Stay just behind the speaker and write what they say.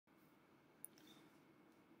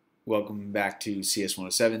Welcome back to CS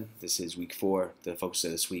 107. This is week 4. The focus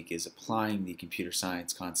of this week is applying the computer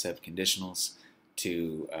science concept conditionals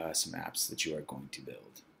to some apps that you are going to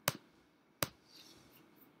build.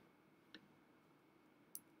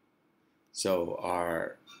 So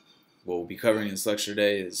what we'll be covering in this lecture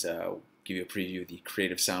today is give you a preview of the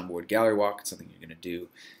Creative Soundboard Gallery Walk. It's something you're going to do. You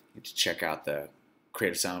get to check out the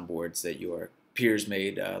creative soundboards that your peers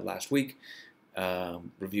made last week.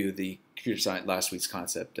 Review the computer science last week's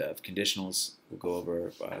concept of conditionals. We'll go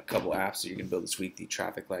over a couple apps that you're going to build this week: the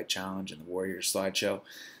Traffic Light Challenge and the Warrior Slideshow.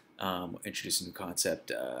 Introduce a new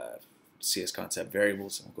concept, CS concept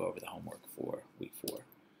variables, and we'll go over the homework for week 4.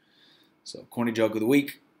 So, corny joke of the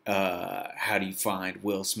week: how do you find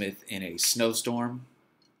Will Smith in a snowstorm?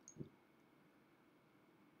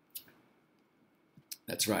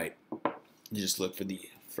 That's right. You just look for the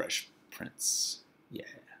Fresh Prince. Yeah.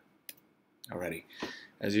 Alrighty,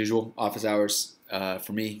 as usual, office hours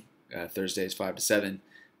for me, Thursdays 5 to 7,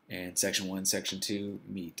 and Section 1, Section 2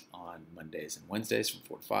 meet on Mondays and Wednesdays from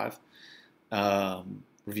 4 to 5.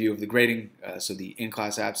 Review of the grading, so the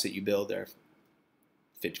in-class apps that you build are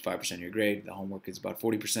 55% of your grade. The homework is about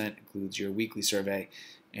 40%, includes your weekly survey,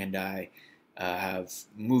 and I have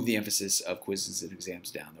moved the emphasis of quizzes and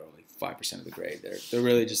exams down. They're only 5% of the grade. They're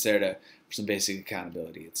really just there for some basic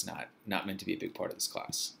accountability. It's not meant to be a big part of this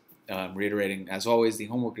class. Reiterating, as always, the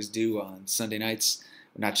homework is due on Sunday nights.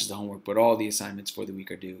 Not just the homework, but all the assignments for the week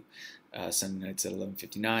are due Sunday nights at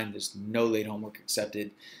 11:59. There's no late homework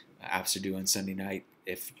accepted. Apps are due on Sunday night.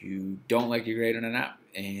 If you don't like your grade on an app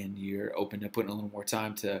and you're open to putting a little more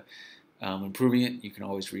time to improving it, you can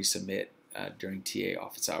always resubmit during TA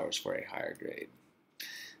office hours for a higher grade.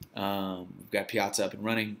 We've got Piazza up and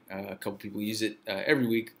running. A couple people use it every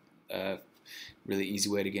week. Really easy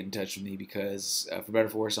way to get in touch with me because, for better or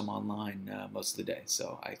for worse, I'm online most of the day.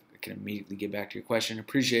 So I can immediately get back to your question.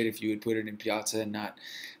 Appreciate if you would put it in Piazza and not,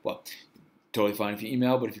 well, totally fine if you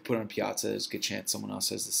email, but if you put it on Piazza, there's a good chance someone else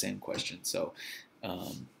has the same question. So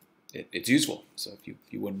it's useful. So if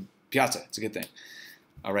you wouldn't, Piazza, it's a good thing.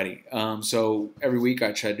 Alrighty. So every week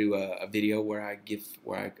I try to do a video where I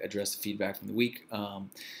address the feedback from the week.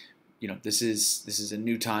 This is a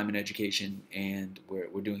new time in education, and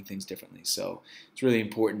we're doing things differently. So it's really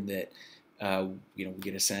important that we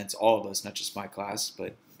get a sense, all of us, not just my class,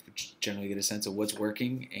 but generally get a sense of what's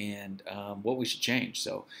working and what we should change.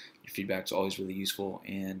 So your feedback is always really useful,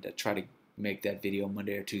 and try to make that video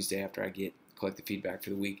Monday or Tuesday after I collect the feedback for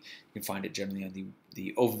the week. You can find it generally on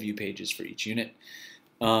the overview pages for each unit.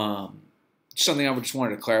 Something I just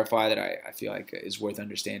wanted to clarify that I feel like is worth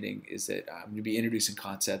understanding is that I'm going to be introducing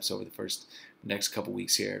concepts over the next couple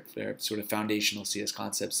weeks here. They're sort of foundational CS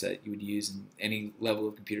concepts that you would use in any level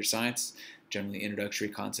of computer science, generally introductory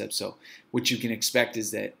concepts. So what you can expect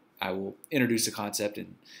is that I will introduce a concept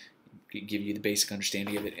and give you the basic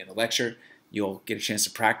understanding of it in a lecture. You'll get a chance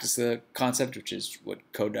to practice the concept, which is what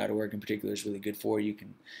code.org in particular is really good for.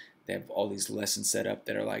 They have all these lessons set up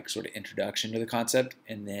that are like sort of introduction to the concept,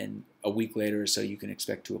 and then a week later or so you can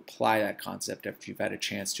expect to apply that concept after you've had a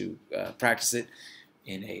chance to practice it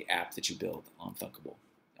in an app that you build on Thunkable.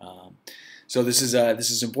 So this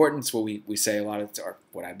is important. It's what we say a lot, or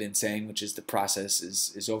what I've been saying, which is the process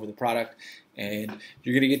is over the product, and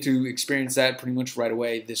you're going to get to experience that pretty much right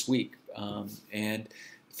away this week. And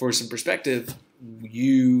for some perspective,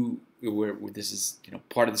 this is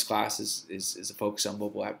part of this class is a focus on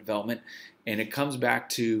mobile app development, and it comes back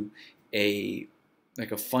to a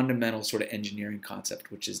fundamental sort of engineering concept,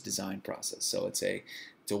 which is design process. So it's a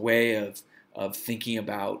way of thinking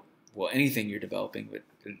about, well, anything you're developing, but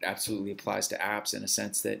it absolutely applies to apps in a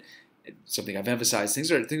sense that something I've emphasized.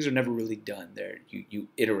 Things are never really done. You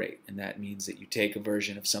iterate, and that means that you take a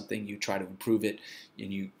version of something, you try to improve it,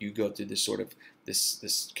 and you go through this sort of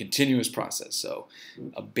this continuous process. So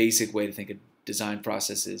a basic way to think of design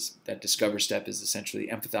process is that discover step is essentially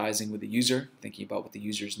empathizing with the user, thinking about what the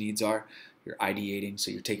user's needs are. You're ideating,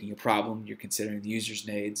 so you're taking a problem, you're considering the user's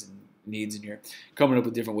needs, and you're coming up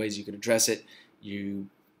with different ways you could address it. You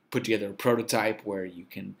put together a prototype where you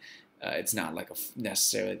can. It's not like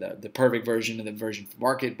necessarily the perfect version of the version for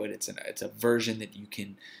market, but it's a version that you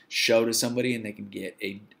can show to somebody, and they can get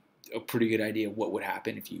a pretty good idea of what would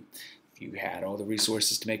happen if you had all the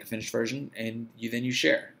resources to make a finished version, and then you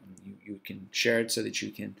share. You can share it so that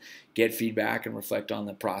you can get feedback and reflect on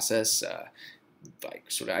the process, like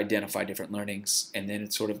sort of identify different learnings, and then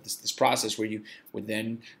it's sort of this process where you would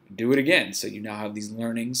then do it again. So you now have these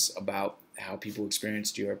learnings about how people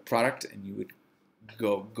experienced your product, and you would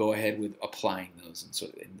go ahead with applying those and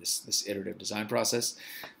sort of in this iterative design process.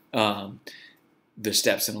 the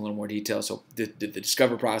steps in a little more detail. So the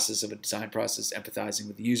discover process of a design process, empathizing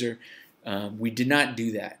with the user. We did not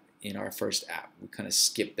do that in our first app. We kind of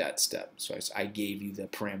skipped that step. So I gave you the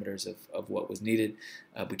parameters of what was needed,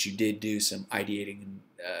 but you did do some ideating and,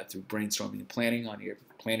 through brainstorming and planning on your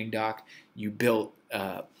planning doc. You built,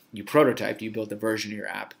 you prototyped, you built a version of your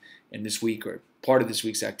app. And this week, or part of this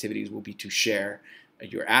week's activities, will be to share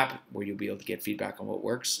your app, where you'll be able to get feedback on what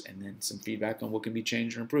works, and then some feedback on what can be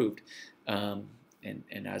changed or improved. And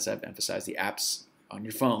as I've emphasized, the apps on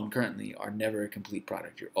your phone currently are never a complete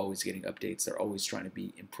product. You're always getting updates. They're always trying to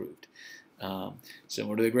be improved.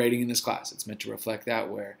 Similar to the grading in this class, it's meant to reflect that,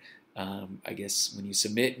 where I guess when you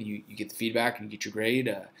submit and you get the feedback and you get your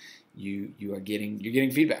grade, you're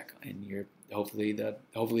getting feedback, and you're hopefully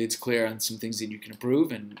it's clear on some things that you can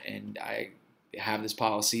improve, and I have this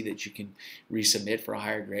policy that you can resubmit for a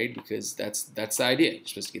higher grade, because that's the idea. You're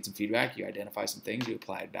supposed to get some feedback, you identify some things, you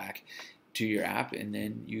apply it back to your app, and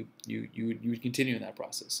then you would continue in that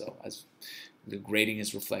process. So as the grading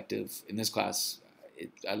is reflective in this class,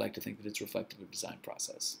 I like to think that it's reflective of design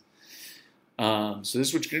process. So this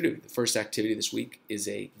is what you're going to do. The first activity this week is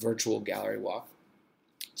a virtual gallery walk.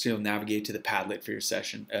 So you'll navigate to the Padlet for your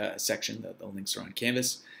section. The links are on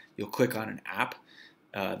Canvas. You'll click on an app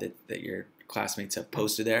that your classmates have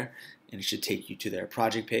posted there, and it should take you to their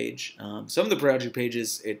project page. Some of the project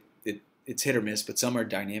pages, it's hit or miss, but some are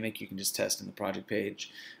dynamic. You can just test in the project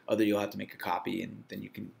page. Other, you'll have to make a copy, and then you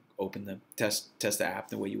can open the test the app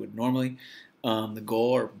the way you would normally. The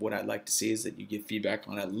goal, or what I'd like to see, is that you give feedback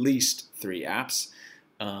on at least 3 apps.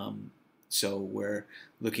 So we're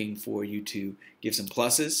looking for you to give some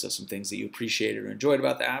pluses, so some things that you appreciated or enjoyed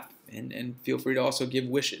about the app, and feel free to also give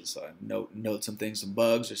wishes. Note some things, some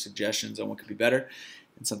bugs or suggestions on what could be better.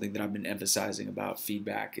 And something that I've been emphasizing about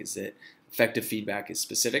feedback is that effective feedback is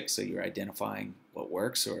specific, so you're identifying what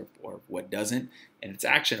works or what doesn't, and it's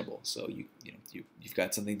actionable. So you've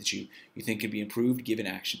got something that you think could be improved. Give an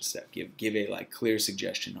action step. Give a like clear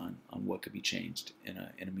suggestion on what could be changed in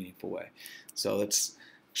a meaningful way. So let's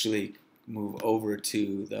actually move over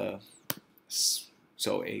to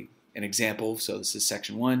an example. So this is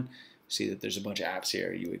section 1. See that there's a bunch of apps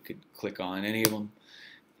here. You could click on any of them,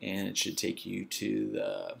 and it should take you to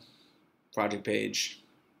the project page.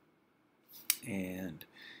 And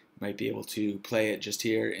you might be able to play it just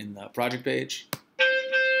here in the project page.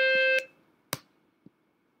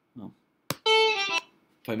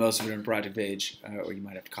 Play most of it on the project page, or you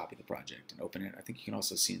might have to copy the project and open it. I think you can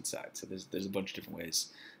also see inside. So there's a bunch of different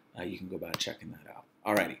ways you can go about checking that out.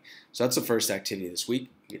 Alrighty, so that's the first activity this week.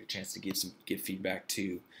 You get a chance to give feedback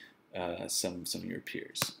to some of your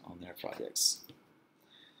peers on their projects.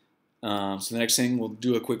 So the next thing, we'll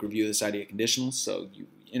do a quick review of this idea of conditionals. So you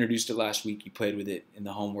introduced it last week. You played with it in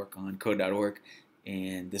the homework on code.org.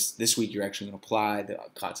 And this week, you're actually going to apply the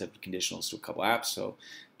concept of conditionals to a couple apps. So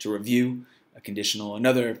to review, a conditional,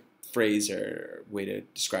 another phrase or way to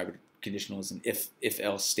describe a conditional is an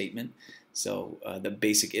if-else statement. So the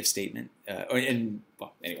basic if statement,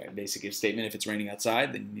 basic if statement, if it's raining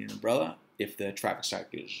outside, then you need an umbrella. If the traffic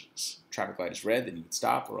light is red, then you can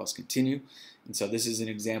stop or else continue. And so this is an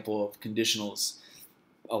example of conditionals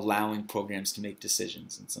allowing programs to make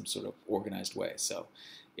decisions in some sort of organized way. So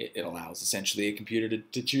it allows essentially a computer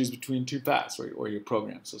to choose between 2 paths or your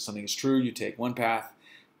program. So if something is true, you take one path.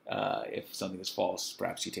 If something is false,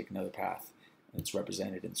 perhaps you take another path. And it's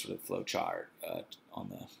represented in sort of flow chart on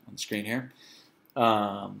the screen here.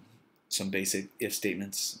 Some basic if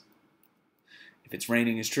statements. If it's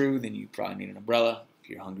raining is true, then you probably need an umbrella. If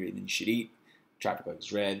you're hungry, then you should eat. Traffic light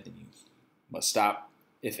is red, then you must stop.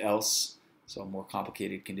 If else, so a more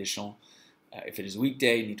complicated conditional. If it is a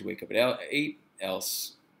weekday, you need to wake up at 8.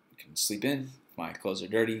 Else, you can sleep in. If my clothes are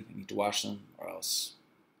dirty, I need to wash them, or else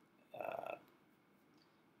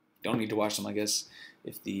don't need to wash them, I guess.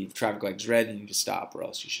 If the traffic light is red, you need to stop, or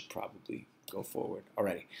else you should probably go forward.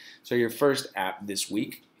 Alrighty. So your first app this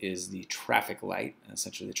week is the traffic light,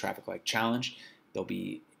 essentially the traffic light challenge. There'll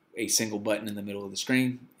be a single button in the middle of the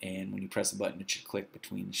screen, and when you press the button, it should click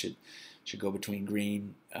between, should go between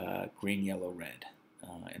green, yellow, red.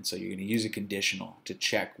 And so you're going to use a conditional to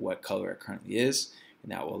check what color it currently is,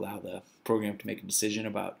 and that will allow the program to make a decision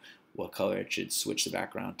about what color it should switch the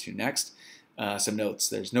background to next. Some notes: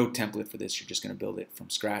 there's no template for this. You're just going to build it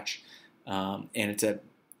from scratch, and it's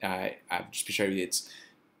I'll just be showing you.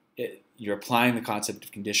 You're applying the concept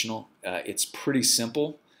of conditional. It's pretty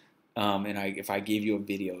simple, and if I gave you a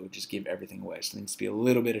video, it would just give everything away. So it needs to be a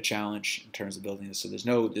little bit of challenge in terms of building this. So there's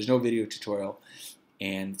no video tutorial,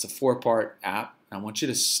 and it's a 4-part app. And I want you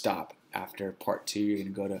to stop after part 2. You're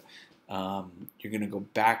going to go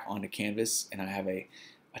back onto Canvas, and I have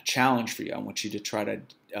a challenge for you. I want you to try to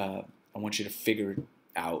I want you to figure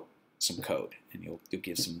out some code, and you'll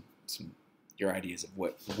give some your ideas of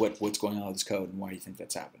what's going on with this code and why you think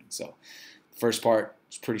that's happening. So the first part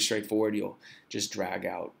is pretty straightforward. You'll just drag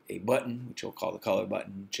out a button, which you'll call the color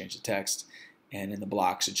button, change the text, and in the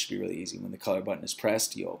blocks it should be really easy. When the color button is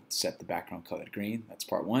pressed, you'll set the background color to green. That's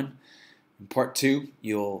part one. In part two,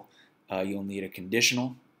 you'll need a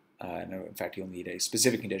conditional. In fact, you'll need a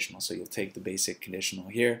specific conditional. So you'll take the basic conditional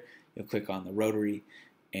here, you'll click on the rotary,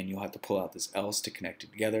 and you'll have to pull out this else to connect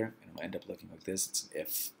it together, and it'll end up looking like this. It's an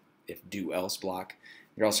if do else block.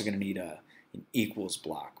 You're also going to need an equals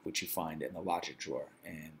block, which you find in the logic drawer.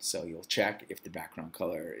 And so you'll check if the background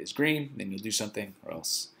color is green, then you'll do something, or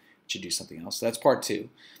else it should do something else. So that's part two.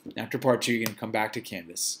 After part two, you're going to come back to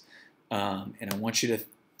Canvas, and I want you to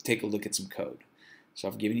take a look at some code. So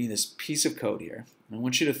I've given you this piece of code here, and I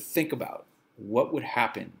want you to think about what would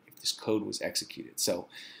happen if this code was executed. So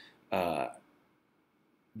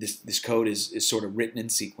this code is sort of written in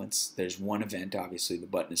sequence. There's one event, obviously, the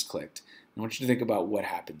button is clicked. I want you to think about what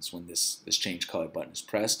happens when this change color button is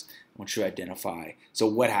pressed. I want you to identify, so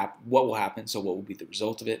what will happen, so what will be the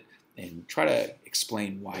result of it, and try to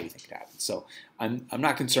explain why you think it happens. So I'm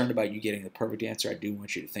not concerned about you getting the perfect answer. I do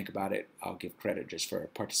want you to think about it. I'll give credit just for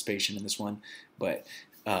participation in this one, but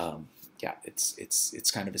yeah,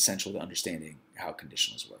 it's kind of essential to understanding how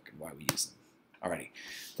conditionals work and why we use them. Alrighty,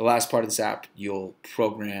 the last part of this app, you'll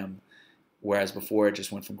program, whereas before it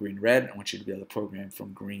just went from green to red, I want you to be able to program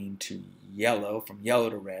from green to yellow, from yellow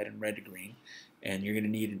to red, and red to green. And you're going to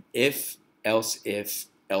need an if, else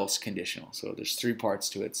conditional. So there's three parts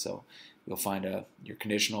to it. So you'll find your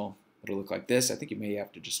conditional, it'll look like this. I think you may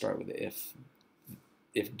have to just start with the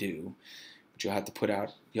if do, but you'll have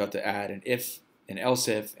to add an if, an else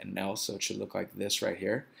if, and an else. So it should look like this right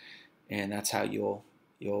here. And that's how you'll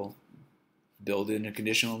build in a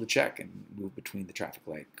conditional to check and move between the traffic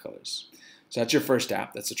light colors. So that's your first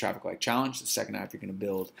app. That's the traffic light challenge. The second app you're going to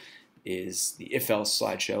build is the if-else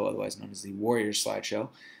slideshow, otherwise known as the Warriors slideshow.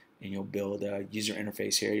 And you'll build a user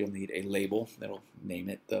interface here. You'll need a label that'll name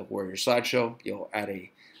it the Warriors slideshow. You'll add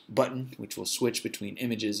a button which will switch between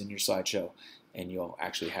images in your slideshow, and you'll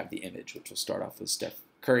actually have the image, which will start off with Steph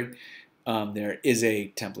Curry. There is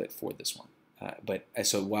a template for this one.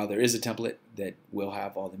 So while there is a template that will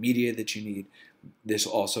have all the media that you need, this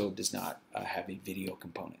also does not have a video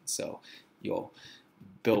component. So you'll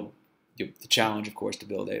build the challenge, of course, to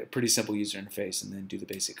build a pretty simple user interface and then do the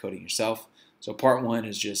basic coding yourself. So part one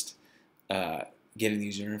is just getting the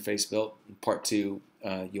user interface built. In part two,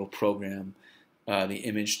 you'll program the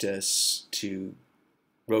image to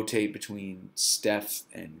rotate between Steph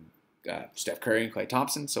Curry and Klay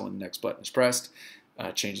Thompson. So when the next button is pressed,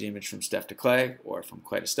 change the image from Steph to Klay or from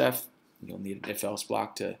Klay to Steph. You'll need an if-else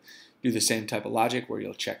block to do the same type of logic where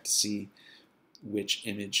you'll check to see which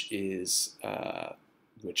image it's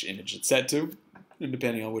set to. And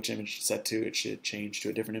depending on which image it's set to, it should change to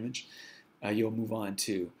a different image. You'll move on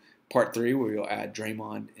to part three where you'll add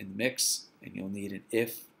Draymond in the mix, and you'll need an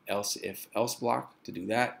if, else block to do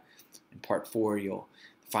that. In part four, the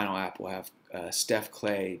final app will have Steph,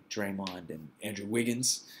 Klay, Draymond, and Andrew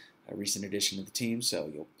Wiggins, a recent addition to the team.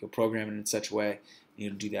 So you'll program it in such a way, and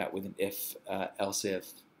you'll do that with an if, else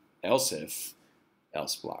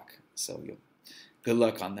block. So good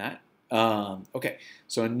luck on that. Okay,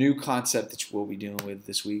 so a new concept that we'll be dealing with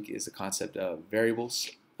this week is the concept of variables.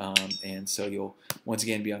 And so you'll once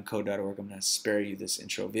again be on code.org. I'm going to spare you this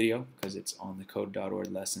intro video because it's on the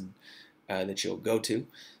code.org lesson that you'll go to.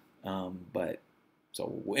 So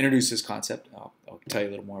we'll introduce this concept. I'll tell you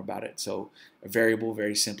a little more about it. So a variable,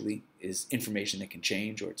 very simply, is information that can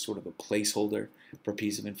change, or it's sort of a placeholder for a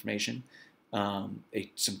piece of information.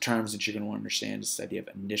 Some terms that you're going to want to understand is this idea of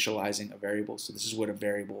initializing a variable. So this is what a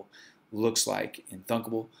variable looks like in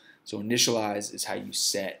Thunkable. So initialize is how you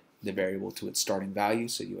set the variable to its starting value.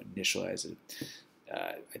 So you initialize it.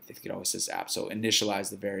 I think it always says app. So initialize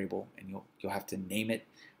the variable, and you'll have to name it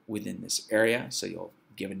within this area. So you'll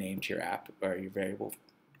give a name to your app or your variable.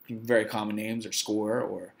 Very common names are score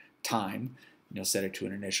or time. And you'll set it to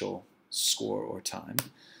an initial score or time.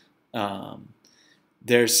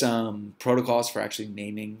 There's some protocols for actually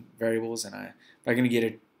naming variables, and I'm not going to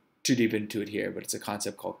get too deep into it here, but it's a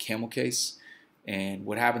concept called camel case. And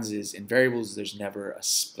what happens is in variables, there's never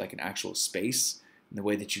an actual space. And the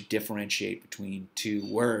way that you differentiate between two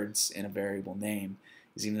words in a variable name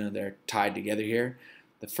is, even though they're tied together here,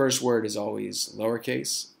 the first word is always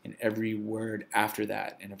lowercase, and every word after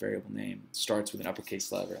that in a variable name starts with an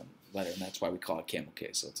uppercase letter, and that's why we call it camel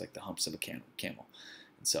case. So it's like the humps of a camel.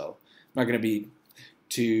 And so I'm not going to be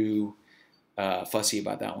too fussy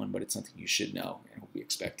about that one, but it's something you should know and will be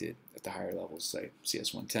expected at the higher levels, like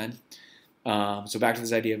CS 110. So back to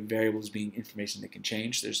this idea of variables being information that can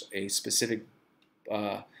change. There's a specific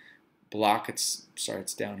block. It's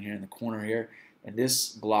down here in the corner here, and this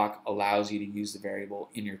block allows you to use the variable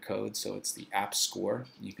in your code. So it's the app score.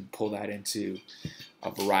 You can pull that into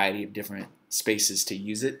a variety of different spaces to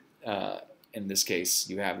use it. In this case,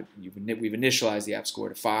 we've initialized the app score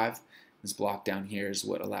to 5. This block down here is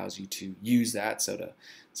what allows you to use that. So to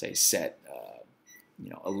say set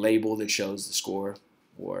a label that shows the score,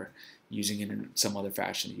 or using it in some other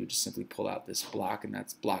fashion, you just simply pull out this block, and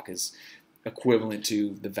that block is equivalent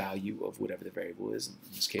to the value of whatever the variable is. In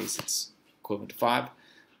this case, it's equivalent to 5.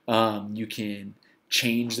 You can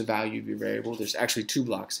change the value of your variable. There's actually 2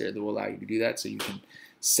 blocks there that will allow you to do that. So you can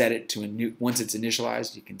set it to a new, once it's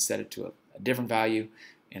initialized, you can set it to a different value.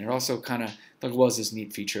 And it also kind of, like, well, this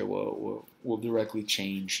neat feature will directly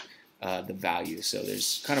change the value. So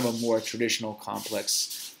there's kind of a more traditional,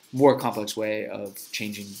 more complex way of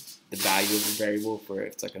changing the value of a variable for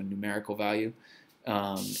if it's like a numerical value.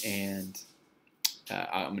 I'm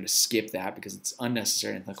going to skip that because it's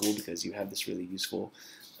unnecessary and applicable, because you have this really useful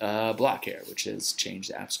block here, which is change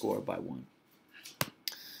the app score by 1.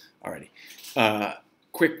 Alrighty.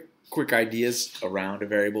 Quick ideas around a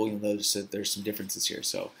variable. You'll notice that there's some differences here.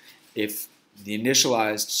 So if the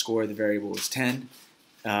initialized score of the variable is 10,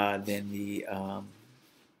 then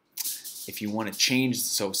if you want to change,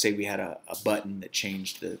 so say we had a button that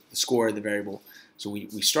changed the score of the variable. So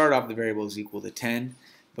we start off the variable is equal to 10,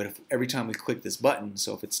 but if every time we click this button,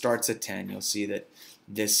 so if it starts at 10, you'll see that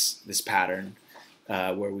this pattern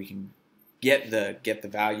where we can get the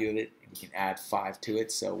value of it, and we can add 5 to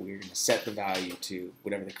it. So we're going to set the value to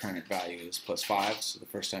whatever the current value is plus 5. So the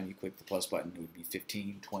first time you click the plus button, it would be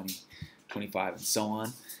 15, 20, 25, and so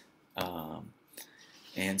on.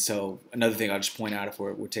 And so another thing I'll just point out, if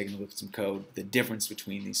we're taking a look at some code, the difference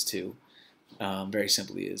between these two, very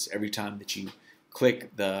simply, is every time that you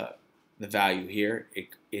click the value here,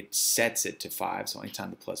 it sets it to 5. So anytime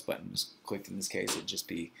the plus button is clicked, in this case, it just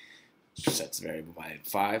sets the variable value to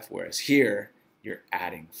 5. Whereas here, you're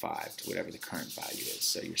adding 5 to whatever the current value is.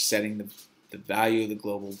 So you're setting the value of the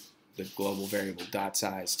global variable dot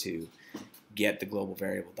size to get the global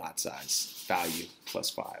variable dot size value plus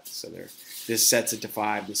 5. So this sets it to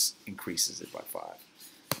 5. This increases it by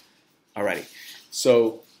 5. Alrighty.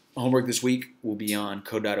 So homework this week will be on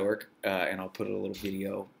code.org, and I'll put a little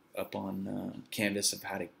video up on Canvas of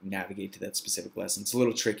how to navigate to that specific lesson. It's a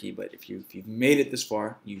little tricky, but if you've made it this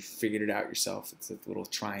far, you've figured it out yourself. It's a little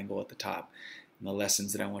triangle at the top. And the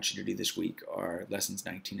lessons that I want you to do this week are lessons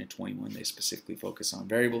 19 and 21. They specifically focus on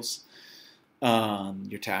variables.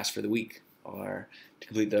 Your tasks for the week are to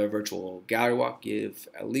complete the virtual gallery walk, give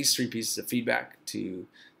at least 3 pieces of feedback to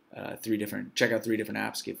check out 3 different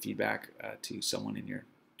apps, give feedback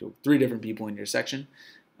to 3 different people in your section.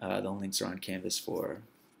 The links are on Canvas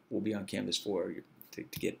will be on Canvas to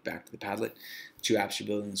get back to the Padlet. 2 apps you're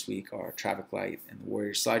building this week are Traffic Light and the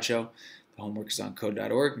Warrior Slideshow. The homework is on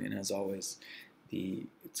code.org, and as always,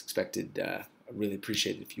 it's expected. I really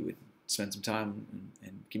appreciate it if you would spend some time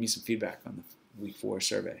and give me some feedback on the week 4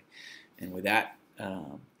 survey. And with that,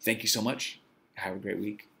 thank you so much. Have a great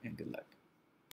week, and good luck.